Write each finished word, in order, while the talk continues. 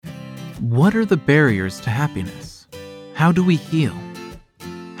What are the barriers to happiness? How do we heal?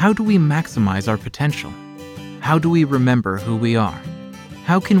 How do we maximize our potential? How do we remember who we are?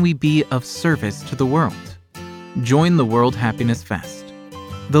 How can we be of service to the world? Join the World Happiness Fest,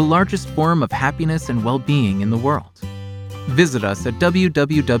 the largest forum of happiness and well-being in the world. Visit us at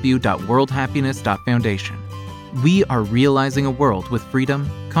www.worldhappiness.foundation. We are realizing a world with freedom,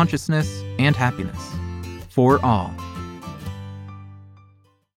 consciousness, and happiness for all.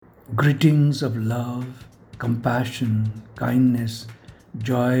 Greetings of love, compassion, kindness,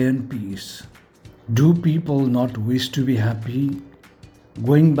 joy and peace. Do people not wish to be happy?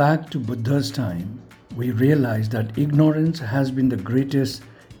 Going back to Buddha's time, we realize that ignorance has been the greatest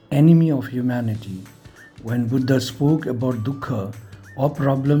enemy of humanity. When Buddha spoke about dukkha, or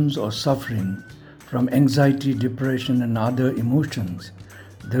problems or suffering from anxiety, depression and other emotions,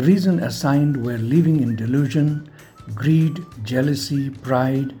 the reason assigned were living in delusion, greed, jealousy,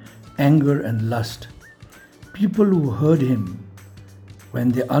 pride, anger and lust. People who heard him,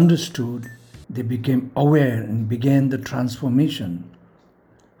 when they understood, they became aware and began the transformation.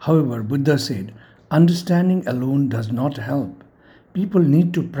 However, Buddha said, understanding alone does not help. People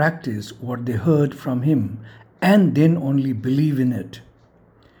need to practice what they heard from him and then only believe in it.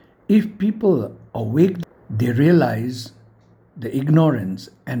 If people awake, they realize the ignorance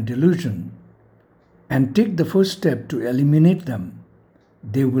and delusion and take the first step to eliminate them,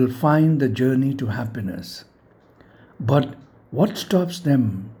 they will find the journey to happiness. But what stops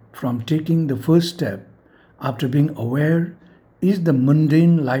them from taking the first step after being aware is the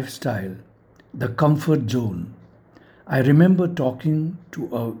mundane lifestyle, the comfort zone. I remember talking to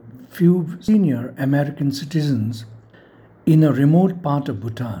a few senior American citizens in a remote part of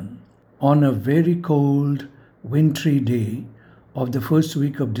Bhutan on a very cold, wintry day of the first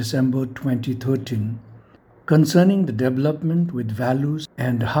week of December 2013 concerning the development with values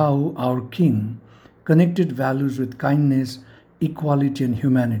and how our king connected values with kindness, equality and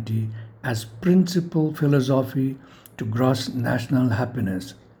humanity as principal philosophy to gross national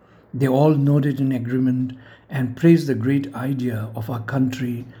happiness. They all nodded in agreement and praised the great idea of our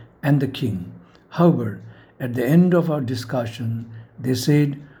country and the king. However, at the end of our discussion, they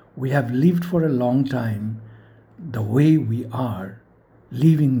said, "We have lived for a long time the way we are.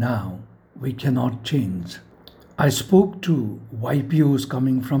 Living now, we cannot change." I spoke to YPOs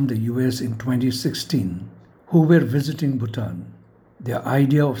coming from the US in 2016 who were visiting Bhutan. Their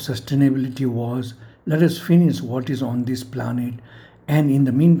idea of sustainability was, let us finish what is on this planet, and in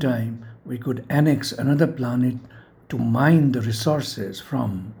the meantime we could annex another planet to mine the resources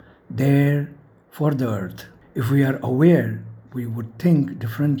from there for the earth. If we are aware, we would think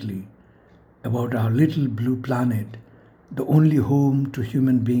differently about our little blue planet, the only home to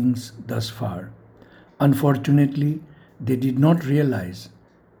human beings thus far. Unfortunately, they did not realize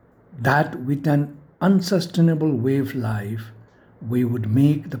that with an unsustainable way of life, we would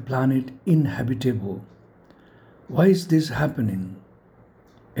make the planet inhabitable. Why is this happening?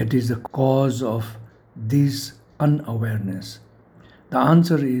 It is the cause of this unawareness. The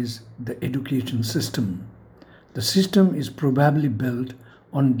answer is the education system. The system is probably built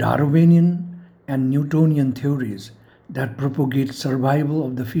on Darwinian and Newtonian theories that propagate survival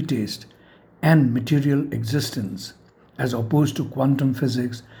of the fittest and material existence, as opposed to quantum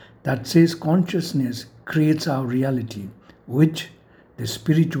physics that says consciousness creates our reality, which the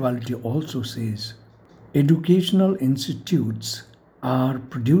spirituality also says. Educational institutes are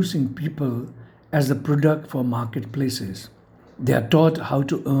producing people as the product for marketplaces. They are taught how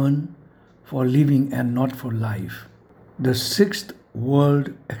to earn for living and not for life. The sixth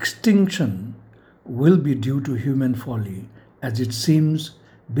world extinction will be due to human folly, as it seems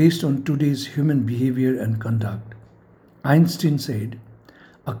based on today's human behavior and conduct. Einstein said,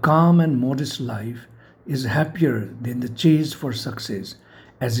 "A calm and modest life is happier than the chase for success,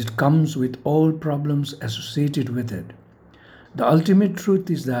 as it comes with all problems associated with it." The ultimate truth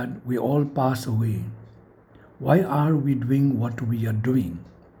is that we all pass away. Why are we doing what we are doing?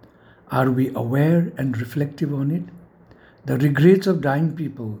 Are we aware and reflective on it? The regrets of dying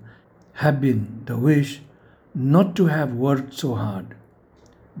people have been the wish not to have worked so hard,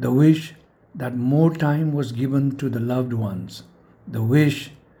 the wish that more time was given to the loved ones, the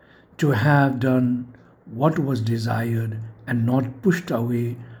wish to have done what was desired and not pushed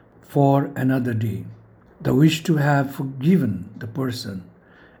away for another day, the wish to have forgiven the person,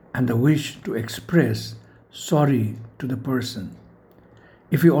 and the wish to express sorry to the person.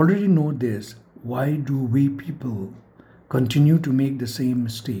 If we already know this, why do we people continue to make the same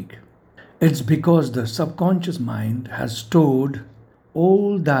mistake? It's because the subconscious mind has stored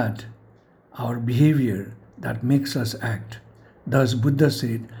all that our behavior that makes us act. Thus Buddha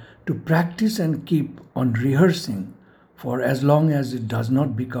said, to practice and keep on rehearsing for as long as it does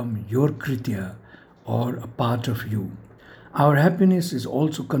not become your kritya or a part of you. Our happiness is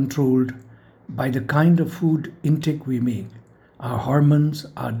also controlled by the kind of food intake we make. Our hormones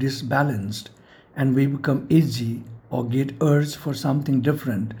are disbalanced and we become edgy or get urged for something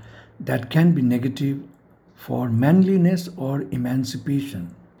different that can be negative for manliness or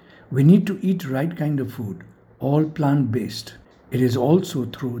emancipation. We need to eat right kind of food, all plant-based. It is also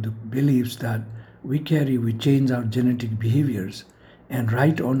through the beliefs that we carry we change our genetic behaviors and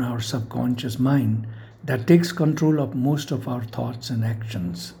write on our subconscious mind that takes control of most of our thoughts and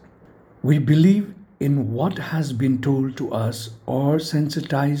actions. We believe in what has been told to us or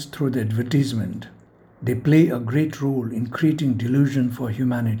sensitized through the advertisement. They play a great role in creating delusion for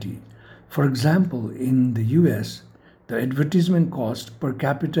humanity. For example, in the US, the advertisement cost per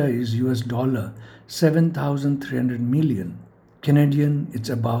capita is US dollar 7,300 million. Canadian, it's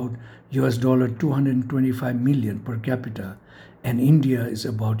about US dollar 225 million per capita, and India is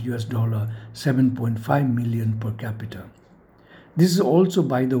about US dollar 7.5 million per capita. This is also,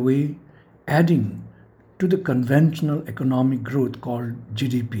 by the way, adding to the conventional economic growth called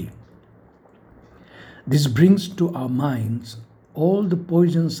GDP. This brings to our minds all the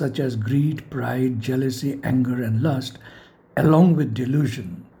poisons such as greed, pride, jealousy, anger, and lust, along with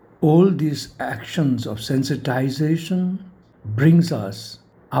delusion. All these actions of sensitization brings us,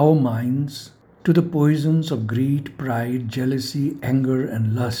 our minds, to the poisons of greed, pride, jealousy, anger,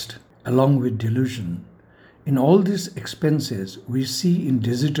 and lust, along with delusion. In all these expenses, we see in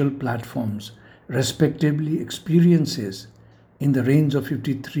digital platforms, respectively, experiences in the range of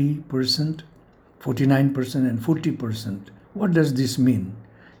 53%, 49%, and 40%. What does this mean?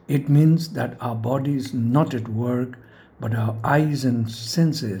 It means that our body is not at work, but our eyes and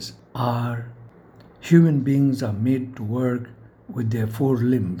senses are. Human beings are made to work with their four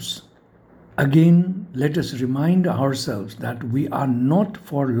limbs. Again, let us remind ourselves that we are not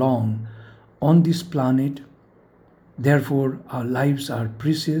for long on this planet. Therefore, our lives are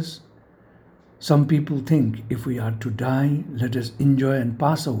precious. Some people think if we are to die, let us enjoy and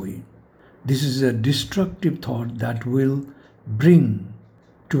pass away. This is a destructive thought that will bring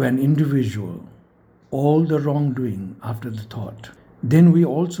to an individual all the wrongdoing after the thought. Then we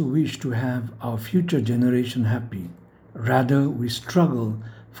also wish to have our future generation happy. Rather, we struggle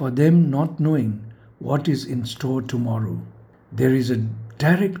for them not knowing what is in store tomorrow. There is a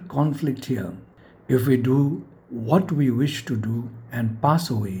direct conflict here. If we do what we wish to do and pass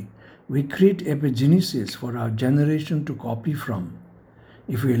away, we create epigenesis for our generation to copy from.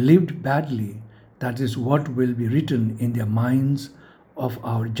 If we lived badly, that is what will be written in their minds of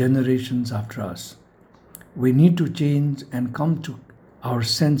our generations after us. We need to change and come to our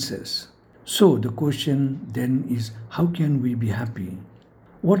senses. So the question then is, how can we be happy?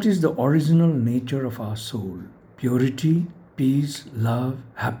 What is the original nature of our soul? Purity, peace, love,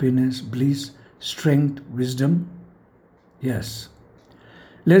 happiness, bliss, strength, wisdom? Yes.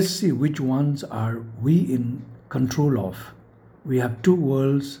 Let's see which ones are we in control of. We have two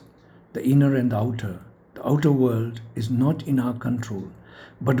worlds, the inner and the outer. The outer world is not in our control,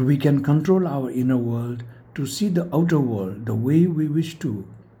 but we can control our inner world to see the outer world the way we wish to.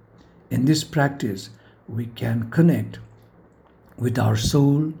 In this practice, we can connect with our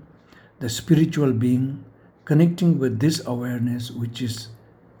soul, the spiritual being, connecting with this awareness which is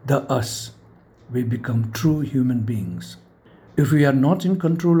the us. We become true human beings. If we are not in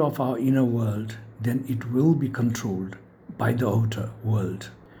control of our inner world, then it will be controlled by the outer world.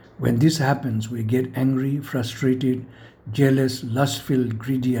 When this happens, we get angry, frustrated, jealous, lust-filled,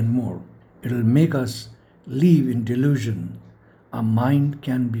 greedy, and more. It will make us live in delusion. Our mind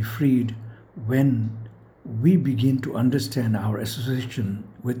can be freed when we begin to understand our association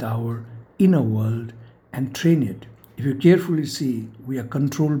with our inner world and train it. If you carefully see, we are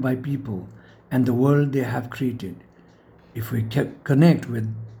controlled by people and the world they have created. If we connect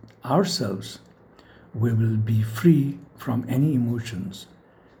with ourselves, we will be free from any emotions.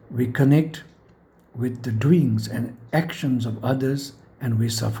 We connect with the doings and actions of others and we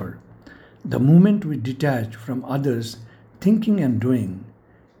suffer. The moment we detach from others' thinking and doing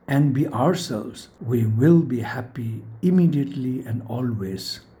and be ourselves, we will be happy immediately and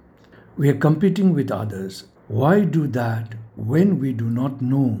always. We are competing with others. Why do that when we do not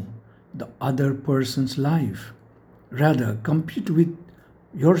know the other person's life? Rather, compete with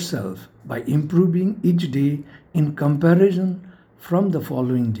yourself by improving each day in comparison from the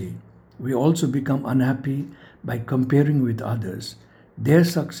following day. We also become unhappy by comparing with others, their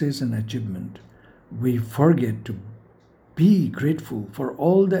success and achievement. We forget to be grateful for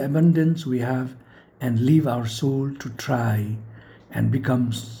all the abundance we have and leave our soul to try and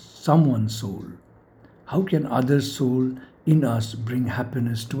become someone's soul? How can others' soul in us bring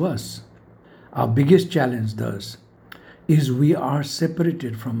happiness to us? Our biggest challenge, thus, is we are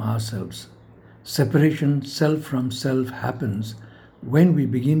separated from ourselves. Separation, self from self, happens when we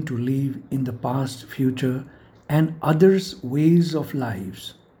begin to live in the past, future, and others' ways of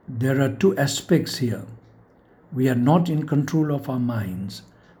lives. There are two aspects here. We are not in control of our minds,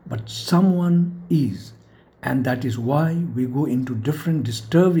 but someone is, and that is why we go into different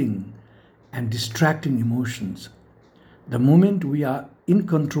disturbing and distracting emotions. The moment we are in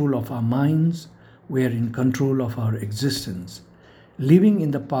control of our minds, we are in control of our existence. Living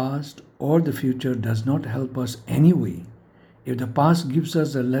in the past or the future does not help us anyway. If the past gives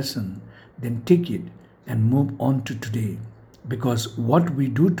us a lesson, then take it and move on to today. Because what we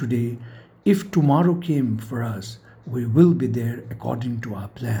do today, if tomorrow came for us, we will be there according to our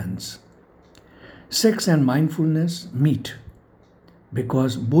plans. Sex and mindfulness meet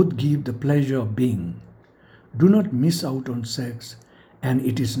because both give the pleasure of being. Do not miss out on sex, and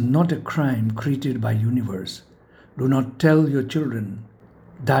it is not a crime created by universe. Do not tell your children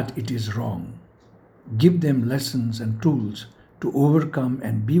that it is wrong. Give them lessons and tools to overcome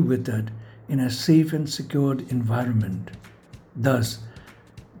and be with it in a safe and secured environment. Thus,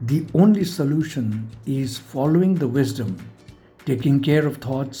 the only solution is following the wisdom, taking care of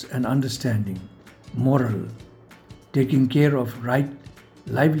thoughts and understanding, moral, taking care of right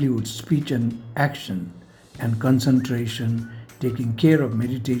livelihood, speech and action, and concentration, taking care of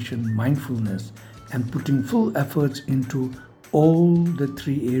meditation, mindfulness, and putting full efforts into all the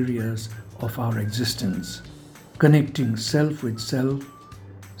three areas of our existence, connecting self with self,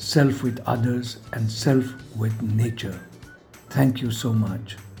 self with others, and self with nature. Thank you so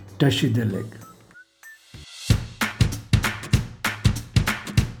much. Tashideleg.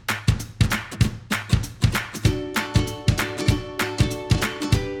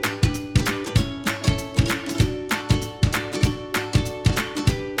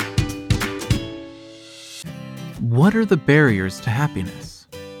 What are the barriers to happiness?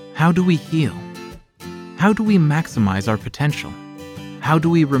 How do we heal? How do we maximize our potential? How do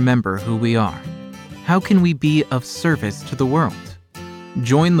we remember who we are? How can we be of service to the world?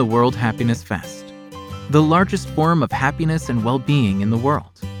 Join the World Happiness Fest, the largest forum of happiness and well-being in the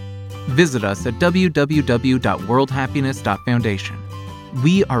world. Visit us at www.worldhappiness.foundation.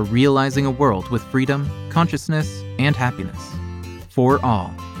 We are realizing a world with freedom, consciousness, and happiness for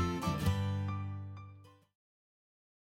all.